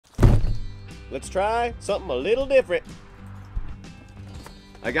let's try something a little different.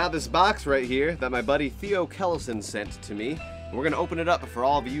 I got this box right here that my buddy Theo Kellison sent to me. We're gonna open it up for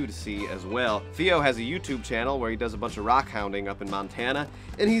all of you to see as well. Theo has a YouTube channel where he does a bunch of rock hounding up in Montana,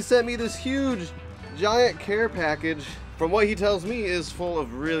 and he sent me this huge, giant care package. From what he tells me is full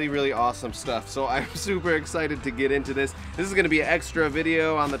of really, really awesome stuff. So I'm super excited to get into this. This is gonna be an extra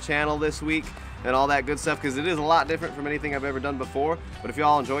video on the channel this week and all that good stuff, because it is a lot different from anything I've ever done before. But if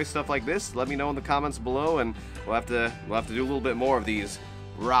y'all enjoy stuff like this, let me know in the comments below, and we'll have to do a little bit more of these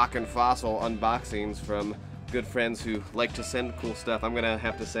rock and fossil unboxings from good friends who like to send cool stuff. I'm gonna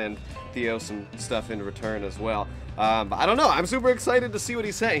have to send Theo some stuff in return as well. But I don't know, I'm super excited to see what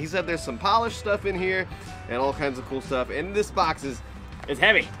he sent. He said there's some polished stuff in here and all kinds of cool stuff. And this box is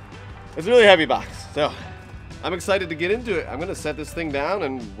heavy. It's a really heavy box. So I'm excited to get into it. I'm gonna set this thing down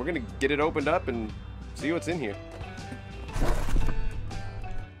and we're gonna get it opened up and see what's in here.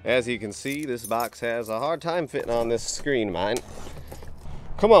 As you can see, this box has a hard time fitting on this screen, mine.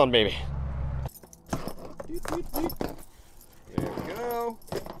 Come on, baby. There we go.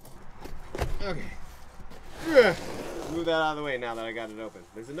 Okay. Move that out of the way now that I got it open.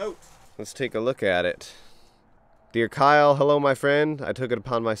 There's a note. Let's take a look at it. Dear Kyle, hello my friend. I took it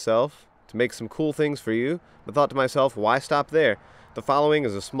upon myself to make some cool things for you, but thought to myself, why stop there? The following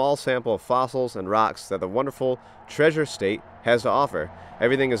is a small sample of fossils and rocks that the wonderful treasure state has to offer.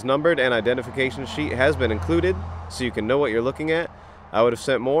 Everything is numbered and identification sheet has been included so you can know what you're looking at. I would have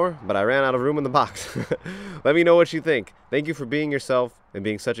sent more, but I ran out of room in the box. Let me know what you think. Thank you for being yourself and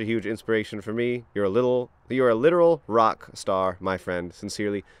being such a huge inspiration for me. You're a literal rock star, my friend.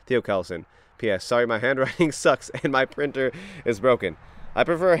 Sincerely, Theo Kellison. P.S. Sorry my handwriting sucks and my printer is broken. I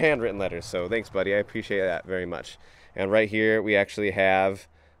prefer handwritten letters, so thanks, buddy. I appreciate that very much. And right here, we actually have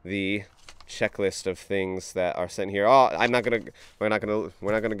the checklist of things that are sent here. Oh, we're not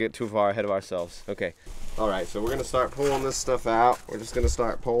gonna get too far ahead of ourselves. Okay. All right, so we're gonna start pulling this stuff out. We're just gonna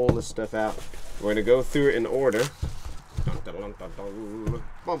start pulling this stuff out. We're gonna go through it in order.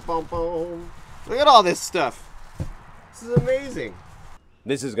 Look at all this stuff. This is amazing.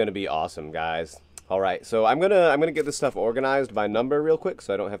 This is gonna be awesome, guys. All right, so I'm gonna get this stuff organized by number real quick,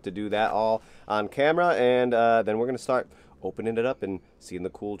 so I don't have to do that all on camera, and then we're gonna start opening it up and seeing the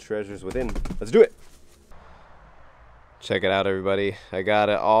cool treasures within. Let's do it. Check it out, everybody. I got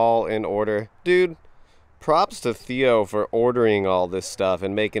it all in order. Dude, props to Theo for ordering all this stuff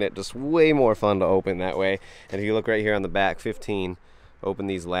and making it just way more fun to open that way. And if you look right here on the back, 15, open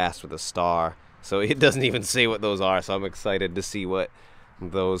these last with a star. So it doesn't even say what those are, so I'm excited to see what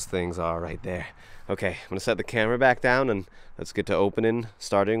those things are right there. Okay, I'm gonna set the camera back down and let's get to opening,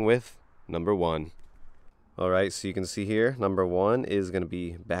 starting with number 1. Alright, so you can see here, number 1 is going to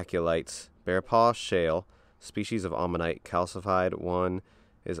be Baculites, bear paw shale, species of ammonite, calcified. 1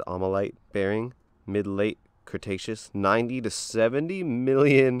 is ammonite bearing, mid-late Cretaceous, 90 to 70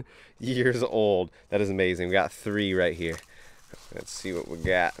 million years old. That is amazing. We got 3 right here. Let's see what we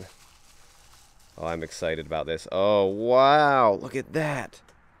got. Oh, I'm excited about this. Oh, wow, look at that.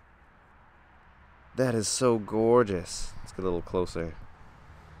 That is so gorgeous. Let's get a little closer.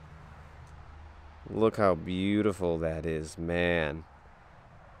 Look how beautiful that is, man.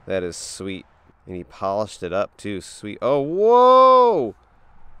 That is sweet. And he polished it up too, sweet. Oh, whoa!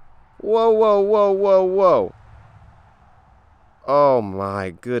 Whoa, whoa, whoa, whoa, whoa. Oh my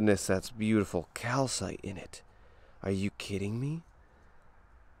goodness, that's beautiful. Calcite in it. Are you kidding me?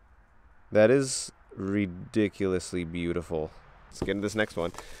 That is ridiculously beautiful. Let's get into this next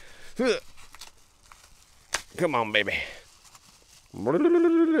one. Come on, baby.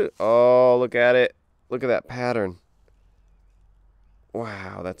 Oh, look at it. Look at that pattern.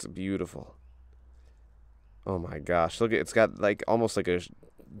 Wow, that's beautiful. Oh my gosh. Look at it's got like almost like a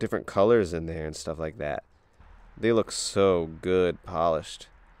different colors in there and stuff like that. They look so good polished.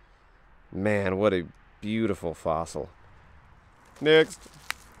 Man, what a beautiful fossil. Next.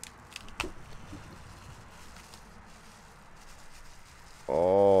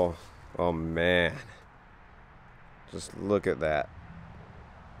 Oh man. Just look at that.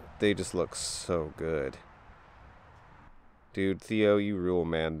 They just look so good. Dude, Theo, you rule,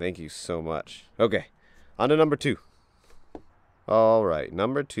 man. Thank you so much. Okay, on to number 2. Alright,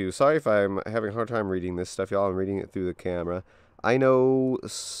 number 2. Sorry if I'm having a hard time reading this stuff, y'all. I'm reading it through the camera. I know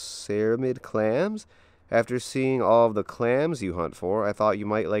ceramid clams. After seeing all of the clams you hunt for, I thought you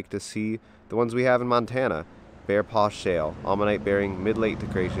might like to see the ones we have in Montana. Bear paw shale, ammonite bearing, mid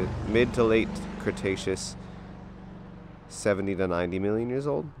to late Cretaceous, 70 to 90 million years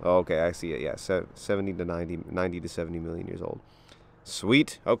old. Oh, okay, I see it. Yeah, 70 to 90 to 70 million years old.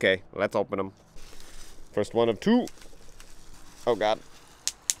 Sweet. Okay, let's open them. First one of 2. Oh God.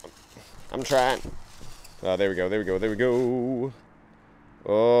 I'm trying. Oh, there we go, there we go, there we go.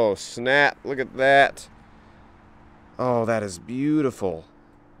 Oh, snap. Look at that. Oh, that is beautiful.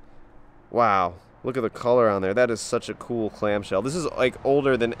 Wow. Look at the color on there. That is such a cool clamshell. This is like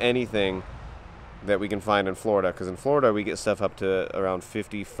older than anything that we can find in Florida, because in Florida we get stuff up to around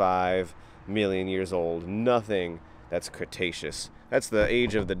 55 million years old. Nothing that's Cretaceous. That's the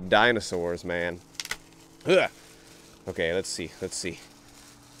age of the dinosaurs, man. Ugh. Okay, let's see. Let's see.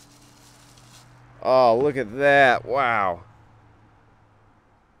 Oh, look at that. Wow.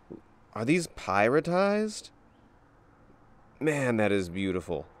 Are these pyritized? Man, that is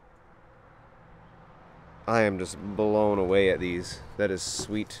beautiful. I am just blown away at these. That is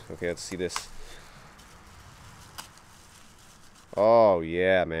sweet. Okay, let's see this. Oh,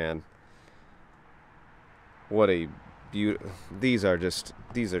 yeah, man. What a beauty. These are just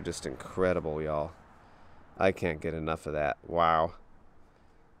incredible, y'all. I can't get enough of that. Wow.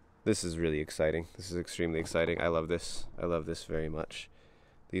 This is really exciting. This is extremely exciting. I love this. I love this very much.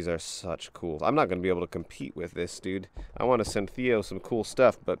 These are such cool. I'm not going to be able to compete with this, dude. I want to send Theo some cool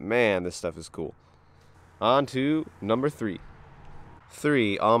stuff, but man, this stuff is cool. On to number 3.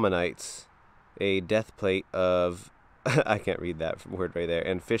 3 ammonites. A death plate of... I can't read that word right there.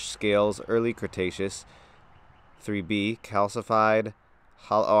 And fish scales, early Cretaceous. 3B, calcified...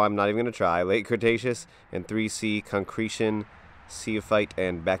 Oh, I'm not even going to try. Late Cretaceous. And 3C, concretion, ceophyte,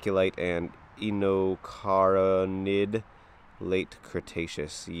 and baculite, and inocaronid. Late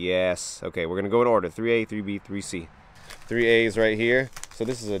Cretaceous. Yes. Okay, we're going to go in order. 3A, 3B, 3C. 3A is right here. So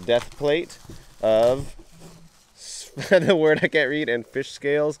this is a death plate of the word I can't read, and fish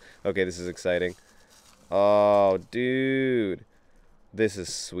scales. Okay, this is exciting. Oh, dude. This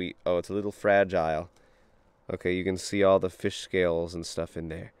is sweet. Oh, it's a little fragile. Okay, you can see all the fish scales and stuff in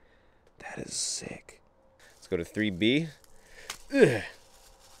there. That is sick. Let's go to 3B. Ugh.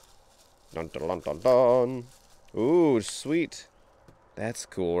 Dun, dun, dun, dun, dun. Ooh, sweet. That's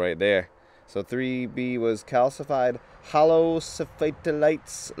cool right there. So 3B was calcified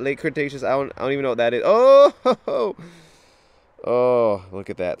hollow-sapphitolites, late Cretaceous. I don't even know what that is. Oh, oh, look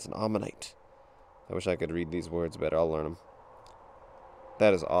at that. It's an ammonite. I wish I could read these words better. I'll learn them.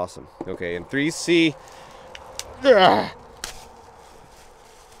 That is awesome. Okay, and 3C. Ugh.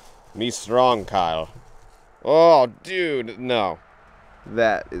 Me strong, Kyle. Oh, dude, no.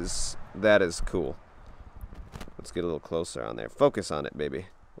 That is cool. Let's get a little closer on there. Focus on it, baby.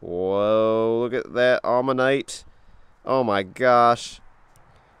 Whoa, look at that ammonite. Oh my gosh.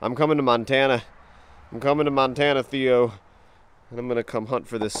 I'm coming to Montana. I'm coming to Montana, Theo. And I'm going to come hunt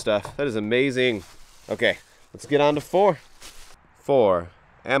for this stuff. That is amazing. Okay, let's get on to 4. 4.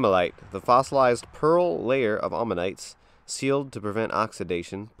 Ammonite, the fossilized pearl layer of ammonites, sealed to prevent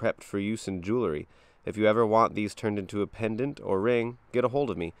oxidation, prepped for use in jewelry. If you ever want these turned into a pendant or ring, get a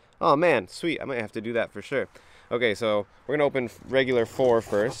hold of me. Oh man, sweet. I might have to do that for sure. Okay, so we're going to open regular 4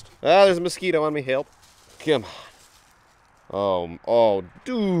 first. Ah, there's a mosquito on me. Help. Come on. Oh,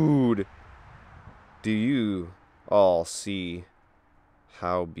 dude. Do you all see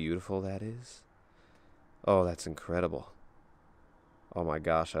how beautiful that is? Oh, that's incredible. Oh my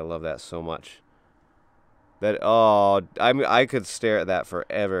gosh, I love that so much. I could stare at that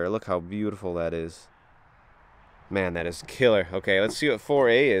forever. Look how beautiful that is. Man, that is killer. Okay, let's see what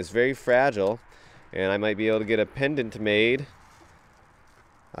 4A is. Very fragile. And I might be able to get a pendant made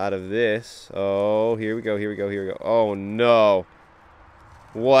out of this. Oh, here we go, here we go, here we go. Oh, no.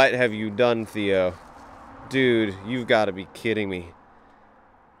 What have you done, Theo? Dude, you've got to be kidding me.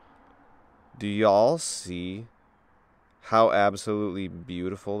 Do y'all see how absolutely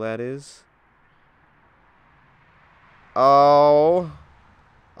beautiful that is? Oh,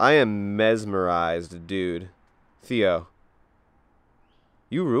 I am mesmerized, dude. Theo,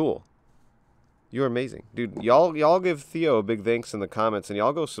 you rule. You're amazing. Dude, y'all give Theo a big thanks in the comments, and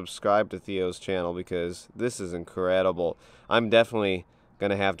y'all go subscribe to Theo's channel because this is incredible. I'm definitely going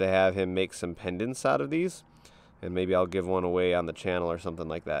to have him make some pendants out of these, and maybe I'll give one away on the channel or something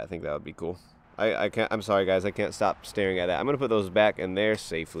like that. I think that would be cool. I'm sorry, guys. I can't stop staring at that. I'm going to put those back in there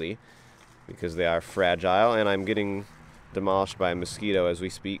safely because they are fragile, and I'm getting demolished by a mosquito as we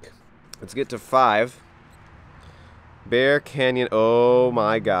speak. Let's get to 5. Bear Canyon, oh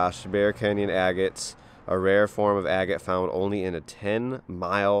my gosh, Bear Canyon agates, a rare form of agate found only in a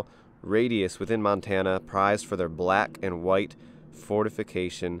 10-mile radius within Montana, prized for their black and white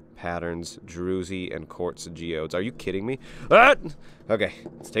fortification patterns, druzy, and quartz geodes. Are you kidding me? Ah! Okay,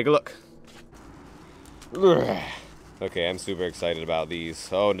 let's take a look. Okay, I'm super excited about these.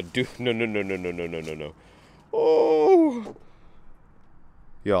 Oh, no. Oh,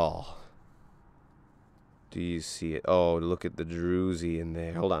 y'all. Do you see it? Oh, look at the druzy in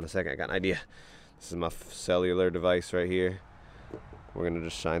there. Hold on a second. I got an idea. This is my cellular device right here. We're going to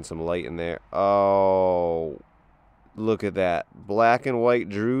just shine some light in there. Oh, look at that. Black and white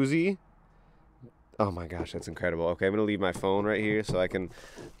druzy. Oh my gosh, that's incredible. Okay, I'm going to leave my phone right here so I can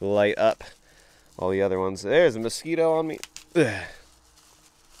light up all the other ones. There's a mosquito on me. Ugh.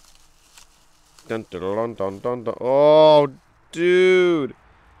 Dun, dun, dun, dun, dun, dun. Oh, dude.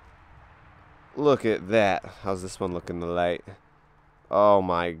 Look at that. How's this one look in the light? Oh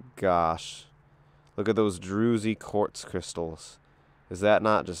my gosh. Look at those druzy quartz crystals. Is that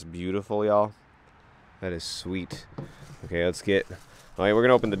not just beautiful, y'all? That is sweet. Okay, let's get... Alright, we're going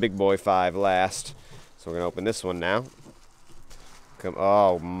to open the big boy 5 last. So we're going to open this one now. Come...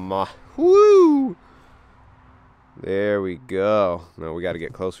 Oh, my... Woo! There we go. Now we got to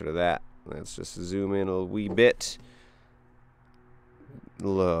get closer to that. Let's just zoom in a wee bit.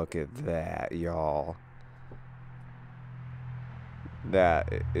 Look at that, y'all.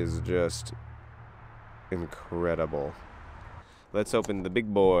 That is just incredible. Let's open the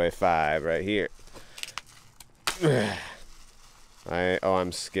big boy 5 right here.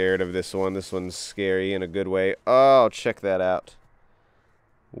 I'm scared of this one. This one's scary in a good way. Oh, check that out.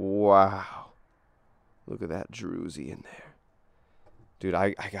 Wow. Look at that druzy in there. Dude,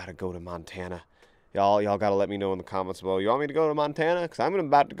 I gotta go to Montana. Y'all gotta let me know in the comments below. You want me to go to Montana? Because I'm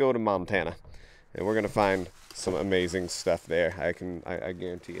about to go to Montana. And we're gonna find some amazing stuff there. I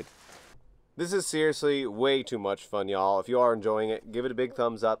guarantee it. This is seriously way too much fun, y'all. If you are enjoying it, give it a big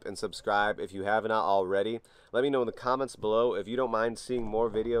thumbs up and subscribe if you have not already. Let me know in the comments below if you don't mind seeing more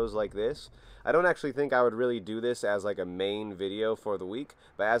videos like this. I don't actually think I would really do this as like a main video for the week,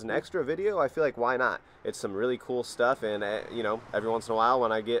 but as an extra video, I feel like why not? It's some really cool stuff, and you know, every once in a while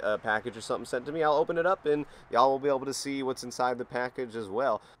when I get a package or something sent to me, I'll open it up and y'all will be able to see what's inside the package as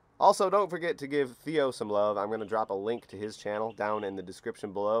well. Also, don't forget to give Theo some love. I'm going to drop a link to his channel down in the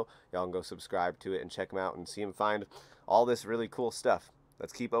description below. Y'all can go subscribe to it and check him out and see him find all this really cool stuff.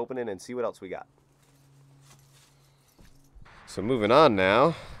 Let's keep opening and see what else we got. So moving on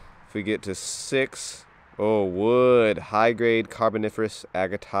now, if we get to 6, oh, wood, high-grade carboniferous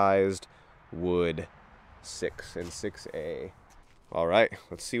agatized wood, 6 and 6A. All right,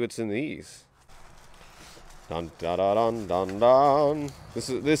 let's see what's in these. Dun, dun, dun, dun, dun. This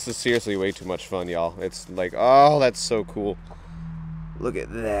is seriously way too much fun, y'all. It's like, oh, that's so cool. Look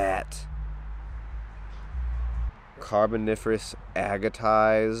at that. Carboniferous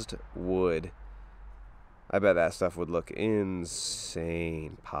agatized wood. I bet that stuff would look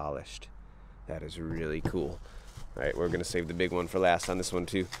insane polished. That is really cool. All right, we're going to save the big one for last on this one,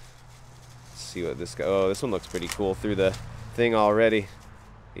 too. Let's see what this guy... Oh, this one looks pretty cool through the thing already.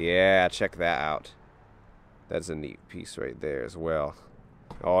 Yeah, check that out. That's a neat piece right there as well.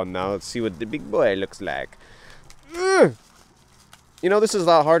 Oh, now let's see what the big boy looks like. Ugh! You know, this is a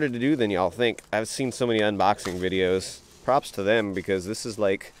lot harder to do than y'all think. I've seen so many unboxing videos. Props to them, because this is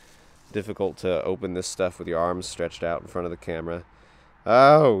like difficult to open this stuff with your arms stretched out in front of the camera.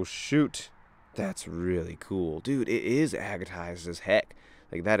 Oh, shoot. That's really cool. Dude, it is agatized as heck.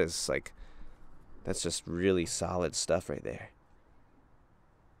 Like, that is like, that's just really solid stuff right there.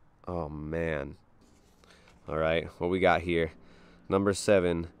 Oh, man. All right, what we got here? Number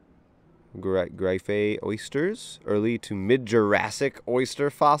 7, Gryphae oysters, early to mid-Jurassic oyster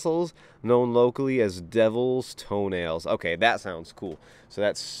fossils, known locally as devil's toenails. Okay, that sounds cool. So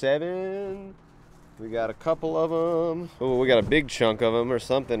that's 7. We got a couple of them. Oh, we got a big chunk of them or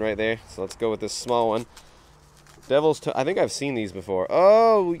something right there. So let's go with this small one. I think I've seen these before.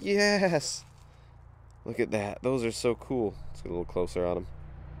 Oh, yes. Look at that. Those are so cool. Let's get a little closer on them.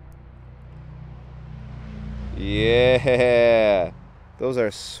 Yeah, those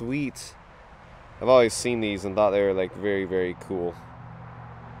are sweet. I've always seen these and thought they were like very, very cool.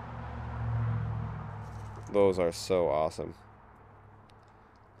 Those are so awesome.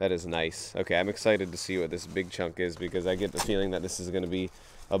 That is nice. Okay, I'm excited to see what this big chunk is, because I get the feeling that this is going to be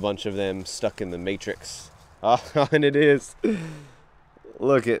a bunch of them stuck in the Matrix. Oh, and it is.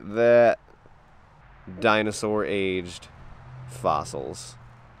 Look at that. Dinosaur-aged fossils.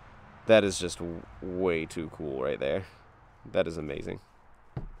 That is just way too cool right there. That is amazing.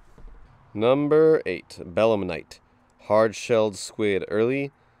 Number 8, Belemnite. Hard-shelled squid,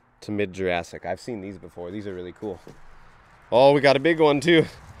 early to mid-Jurassic. I've seen these before. These are really cool. Oh, we got a big one too.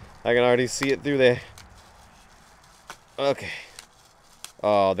 I can already see it through there. Okay.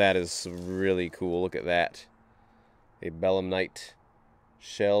 Oh, that is really cool. Look at that. A Belemnite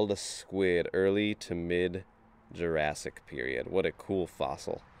shelled squid, early to mid-Jurassic period. What a cool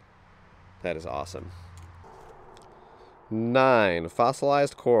fossil. That is awesome. 9.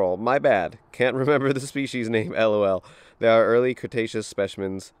 Fossilized coral. My bad. Can't remember the species name, lol. They are early Cretaceous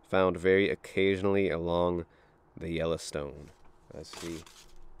specimens found very occasionally along the Yellowstone. Let's see.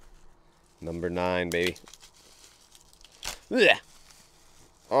 Number 9, baby. Blech.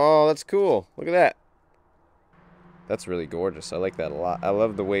 Oh, that's cool. Look at that. That's really gorgeous. I like that a lot. I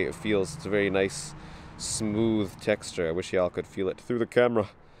love the way it feels. It's a very nice, smooth texture. I wish y'all could feel it through the camera.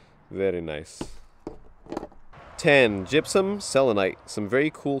 Very nice. 10. Gypsum selenite. Some very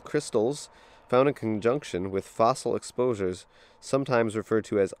cool crystals found in conjunction with fossil exposures, sometimes referred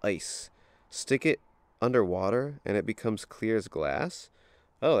to as ice. Stick it underwater and it becomes clear as glass.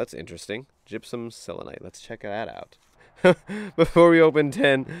 Oh, that's interesting. Gypsum selenite. Let's check that out. Before we open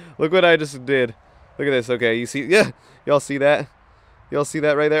 10, look what I just did. Look at this. Okay, you see? Yeah, y'all see that? Y'all see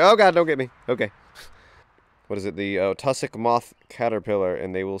that right there? Oh God, don't get me. Okay. What is it? The tussock moth caterpillar,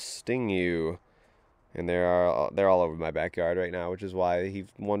 and they will sting you. And they're all over my backyard right now, which is why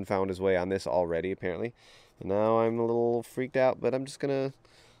one found his way on this already, apparently. And now I'm a little freaked out, but I'm just gonna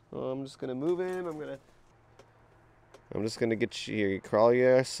move in. I'm just gonna get you here. Crawl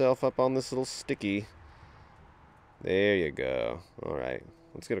yourself up on this little sticky. There you go. All right,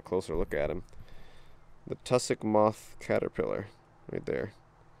 let's get a closer look at him. The tussock moth caterpillar, right there.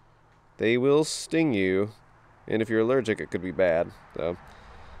 They will sting you, and if you're allergic, it could be bad. So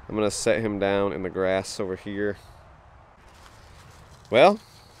I'm gonna set him down in the grass over here. Well,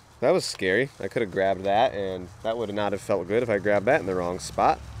 that was scary. I could have grabbed that, and that would not have felt good if I grabbed that in the wrong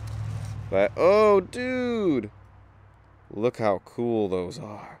spot. But oh, dude, look how cool those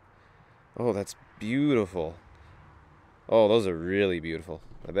are. Oh, that's beautiful. Oh, those are really beautiful.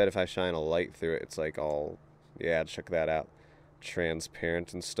 I bet if I shine a light through it, it's like all, yeah, check that out.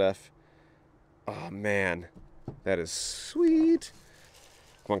 Transparent and stuff. Oh, man. That is sweet.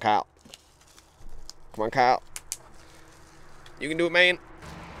 Come on, Kyle. Come on, Kyle. You can do it, man.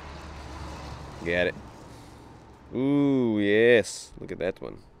 Get it. Ooh, yes. Look at that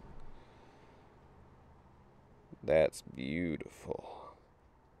one. That's beautiful.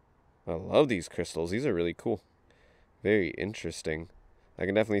 I love these crystals. These are really cool. Very interesting. I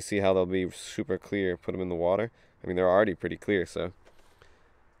can definitely see how they'll be super clear. Put them in the water. I mean, they're already pretty clear, so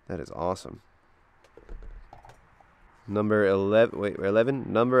that is awesome. Number 11. Wait,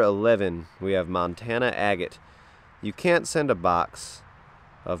 11? Number 11. We have Montana agate. You can't send a box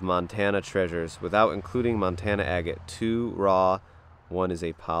of Montana treasures without including Montana agate. 2 raw, 1 is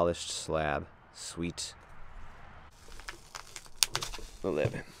a polished slab. Sweet.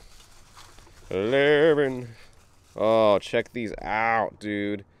 11. 11. Oh, check these out,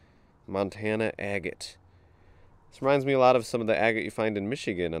 dude. Montana agate. This reminds me a lot of some of the agate you find in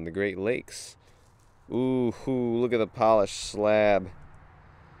Michigan on the Great Lakes. Ooh, look at the polished slab.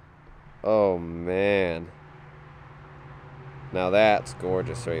 Oh, man. Now that's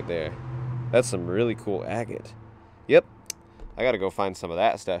gorgeous right there. That's some really cool agate. Yep. I gotta go find some of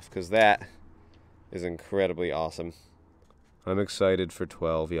that stuff, because that is incredibly awesome. I'm excited for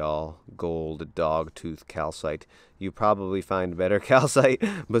 12, y'all. Gold dog-tooth calcite. You probably find better calcite,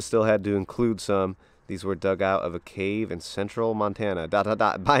 but still had to include some. These were dug out of a cave in central Montana. ...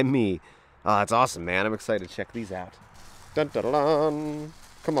 by me. Oh, that's awesome, man. I'm excited to check these out. Dun, dun, dun, dun.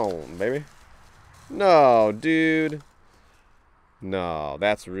 Come on, baby. No, dude. No,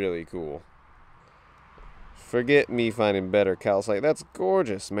 that's really cool. Forget me finding better calcite. That's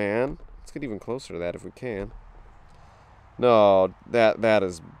gorgeous, man. Let's get even closer to that if we can. No, that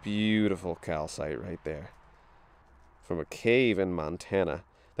is beautiful calcite right there. From a cave in Montana.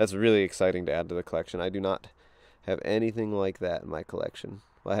 That's really exciting to add to the collection. I do not have anything like that in my collection.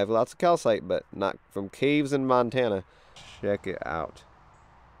 Well, I have lots of calcite, but not from caves in Montana. Check it out.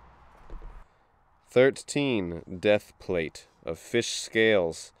 13. Death plate of fish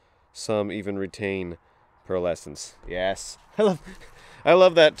scales. Some even retain pearlescence. Yes. I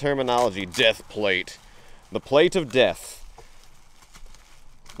love that terminology, death plate. The plate of death.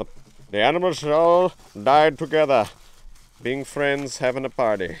 The animals all died together, being friends, having a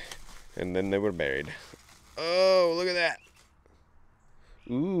party, and then they were buried. Oh, look at that.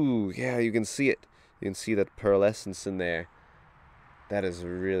 Ooh, yeah, you can see it. You can see that pearlescence in there. That is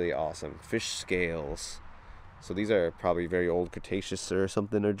really awesome. Fish scales. So these are probably very old Cretaceous or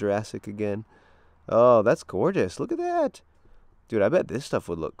something, or Jurassic again. Oh, that's gorgeous. Look at that. Dude, I bet this stuff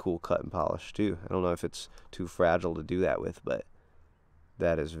would look cool cut and polished too. I don't know if it's too fragile to do that with, but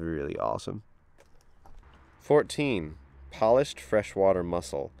that is really awesome. 14. Polished freshwater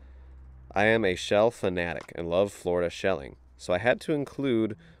mussel. I am a shell fanatic and love Florida shelling, so I had to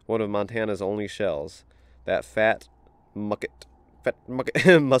include one of Montana's only shells. That fat mucket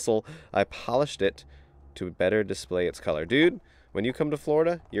mussel. I polished it to better display its color. Dude, when you come to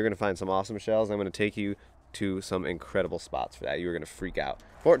Florida, you're going to find some awesome shells. I'm going to take you to some incredible spots for that. You're going to freak out.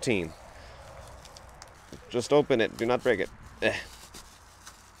 14. Just open it. Do not break it.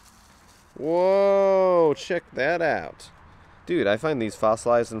 Whoa, check that out. Dude, I find these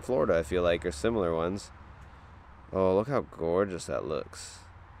fossilized in Florida, I feel like, or similar ones. Oh, look how gorgeous that looks.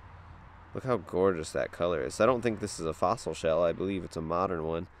 Look how gorgeous that color is. I don't think this is a fossil shell. I believe it's a modern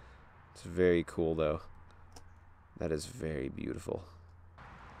one. It's very cool, though. That is very beautiful.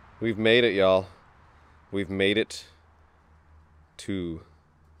 We've made it, y'all. We've made it to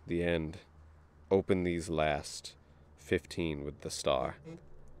the end. Open these last 15 with the star.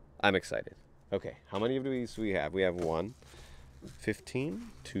 I'm excited. Okay, how many of these do we have? We have 1, 15,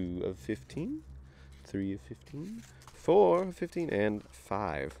 2 of 15, 3 of 15, 4 of 15, and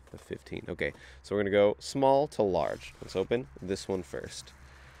 5 of 15. Okay, so we're going to go small to large. Let's open this one first,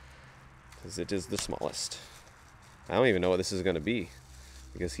 because it is the smallest. I don't even know what this is going to be,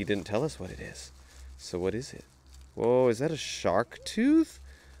 because he didn't tell us what it is. So what is it? Whoa, is that a shark tooth?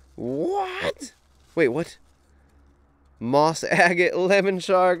 What? Wait, what? Moss agate lemon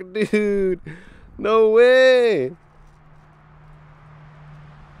shark, dude. No way.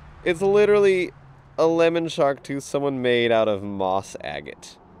 It's literally a lemon shark tooth someone made out of moss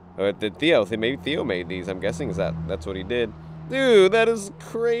agate. Or did Theo? Maybe Theo made these. I'm guessing that's what he did. Dude, that is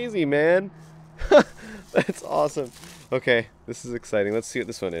crazy, man. That's awesome. Okay, this is exciting. Let's see what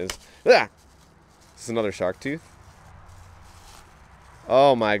this one is. Ah! This is another shark tooth.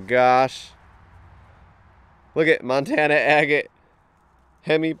 Oh my gosh. Look at Montana agate.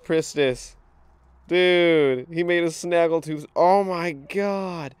 Hemipristis. Dude, he made a snaggletooth. Oh my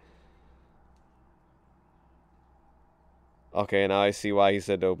god. Okay, now I see why he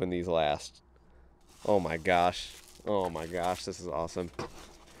said to open these last. Oh my gosh. Oh my gosh, this is awesome.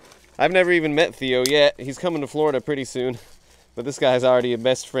 I've never even met Theo yet. He's coming to Florida pretty soon. But this guy's already a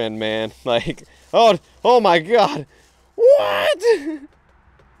best friend, man. Like, oh my god. What?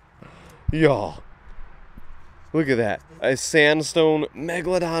 Y'all. Look at that. A sandstone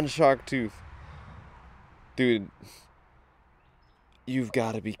megalodon shark tooth. Dude. You've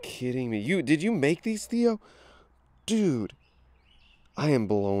got to be kidding me. Did you make these, Theo? Dude. I am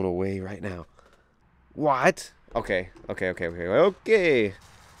blown away right now. What? Okay. Let's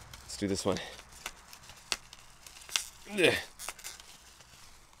do this one.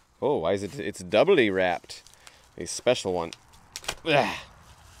 Oh, why is it? It's doubly wrapped. A special one.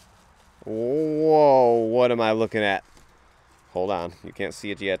 Whoa, what am I looking at? Hold on, you can't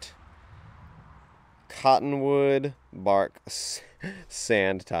see it yet. Cottonwood bark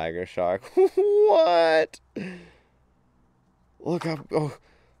sand tiger shark. What? Look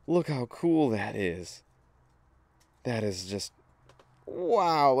how cool that is. That is just,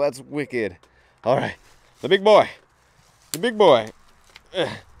 wow, that's wicked. All right, the big boy. The big boy.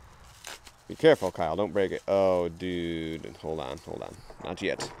 Be careful, Kyle. Don't break it. Oh, dude. Hold on. Not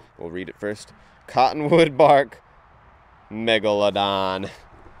yet. We'll read it first. Cottonwood bark megalodon.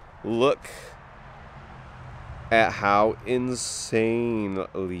 Look at how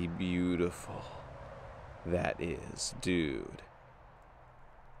insanely beautiful that is, dude.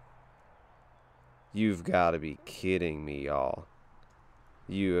 You've got to be kidding me, y'all.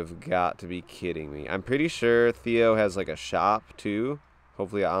 You have got to be kidding me. I'm pretty sure Theo has like a shop too.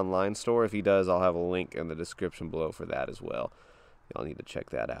 Hopefully an online store. If he does, I'll have a link in the description below for that as well. Y'all need to check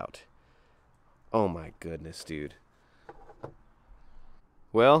that out. Oh my goodness, dude.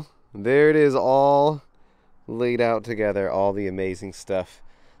 Well, there it is, all laid out together. All the amazing stuff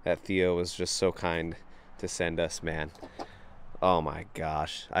that Theo was just so kind to send us, man. Oh my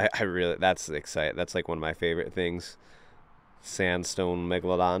gosh. I really, that's exciting. That's like one of my favorite things. Sandstone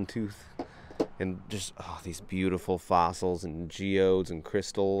megalodon tooth. And just, oh, these beautiful fossils and geodes and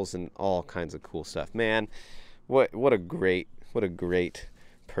crystals and all kinds of cool stuff. Man, what a great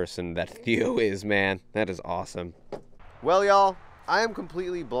person that Theo is, man. That is awesome. Well, y'all, I am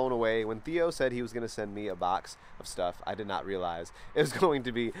completely blown away. When Theo said he was going to send me a box of stuff, I did not realize it was going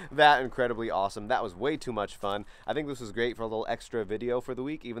to be that incredibly awesome. That was way too much fun. I think this was great for a little extra video for the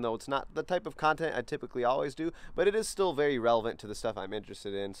week, even though it's not the type of content I typically always do, but it is still very relevant to the stuff I'm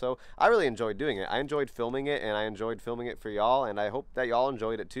interested in. So I really enjoyed doing it. I enjoyed filming it, and I enjoyed filming it for y'all, and I hope that y'all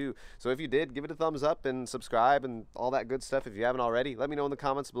enjoyed it too. So if you did, give it a thumbs up and subscribe and all that good stuff if you haven't already. Let me know in the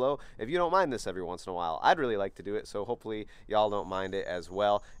comments below if you don't mind this every once in a while. I'd really like to do it, so hopefully y'all don't mind it as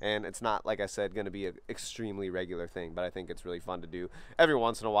well. And it's not, like I said, going to be an extremely regular thing, but I think it's really fun to do every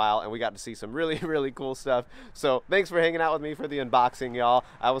once in a while, and we got to see some really cool stuff. So thanks for hanging out with me for the unboxing, y'all.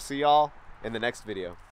 I will see y'all in the next video.